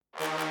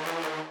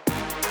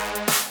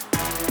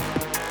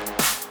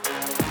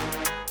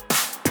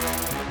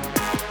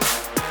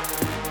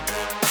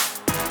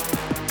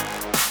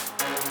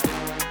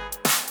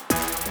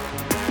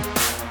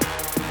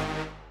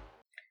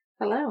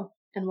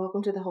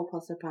welcome to the Hope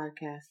Hustler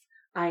podcast.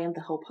 I am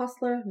the Hope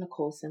Hustler,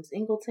 Nicole Sims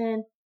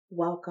Ingleton.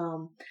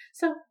 Welcome.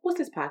 So, what's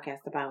this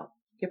podcast about?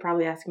 You're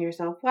probably asking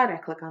yourself, why did I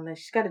click on this?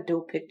 She's got a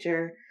dope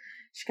picture.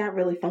 She's got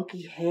really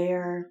funky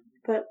hair.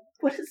 But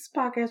what is this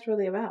podcast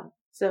really about?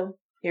 So,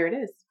 here it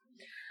is.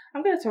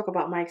 I'm going to talk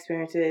about my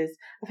experiences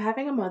of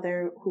having a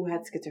mother who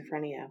had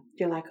schizophrenia.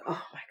 You're like,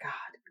 oh my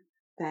God,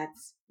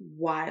 that's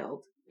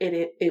wild.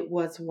 It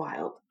was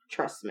wild.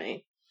 Trust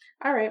me.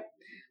 All right.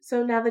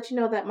 So now that you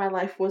know that my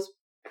life was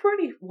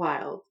pretty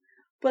wild,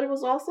 but it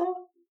was also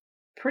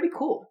pretty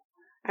cool.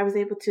 I was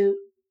able to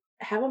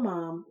have a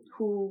mom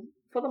who,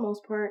 for the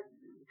most part,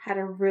 had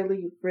a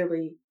really,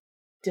 really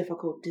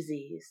difficult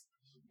disease.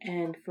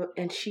 And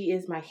she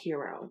is my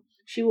hero.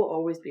 She will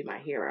always be my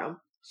hero.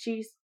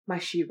 She's my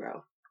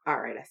shero. All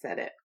right, I said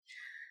it.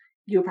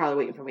 You're probably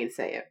waiting for me to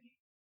say it.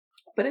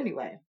 But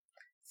anyway,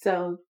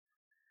 so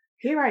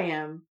here I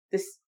am,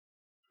 this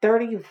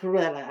 30,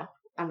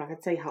 I'm not going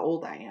to tell you how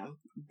old I am.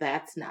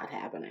 That's not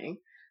happening.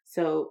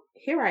 So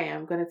here I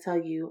am going to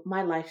tell you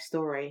my life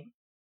story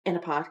in a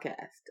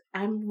podcast.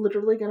 I'm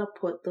literally going to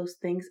put those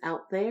things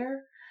out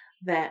there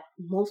that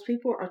most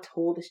people are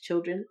told as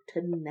children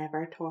to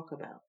never talk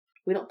about.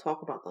 We don't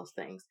talk about those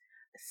things,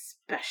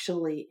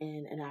 especially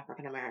in an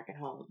African American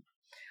home.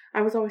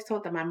 I was always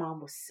taught that my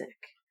mom was sick.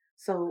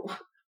 So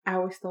I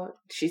always thought,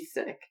 she's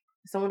sick.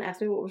 Someone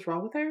asked me what was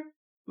wrong with her.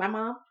 My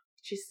mom,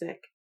 she's sick.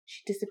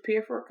 She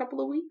disappeared for a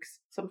couple of weeks,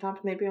 sometimes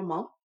maybe a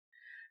month.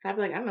 I'd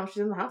be like, I don't know,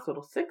 she's in the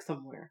hospital, sick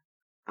somewhere.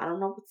 I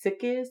don't know what sick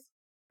is,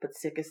 but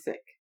sick is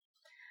sick.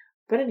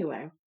 But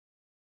anyway,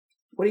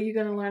 what are you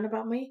going to learn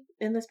about me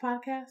in this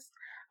podcast?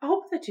 I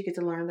hope that you get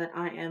to learn that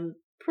I am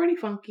pretty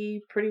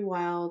funky, pretty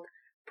wild,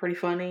 pretty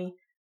funny.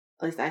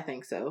 At least I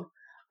think so.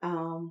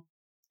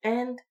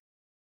 And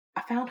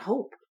I found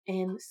hope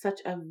in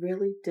such a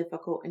really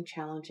difficult and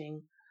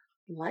challenging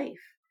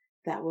life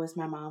that was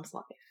my mom's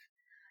life.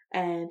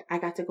 And I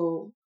got to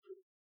go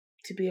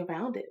to be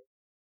around it.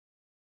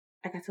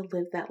 I got to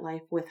live that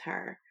life with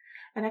her.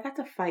 And I got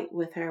to fight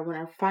with her when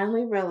I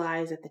finally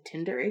realized at the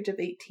tender age of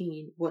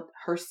 18 what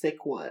her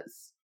sick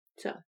was.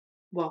 So,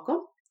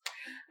 welcome.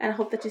 And I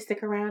hope that you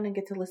stick around and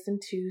get to listen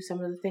to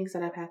some of the things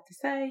that I've had to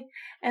say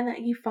and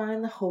that you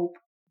find the hope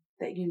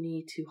that you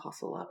need to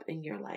hustle up in your life.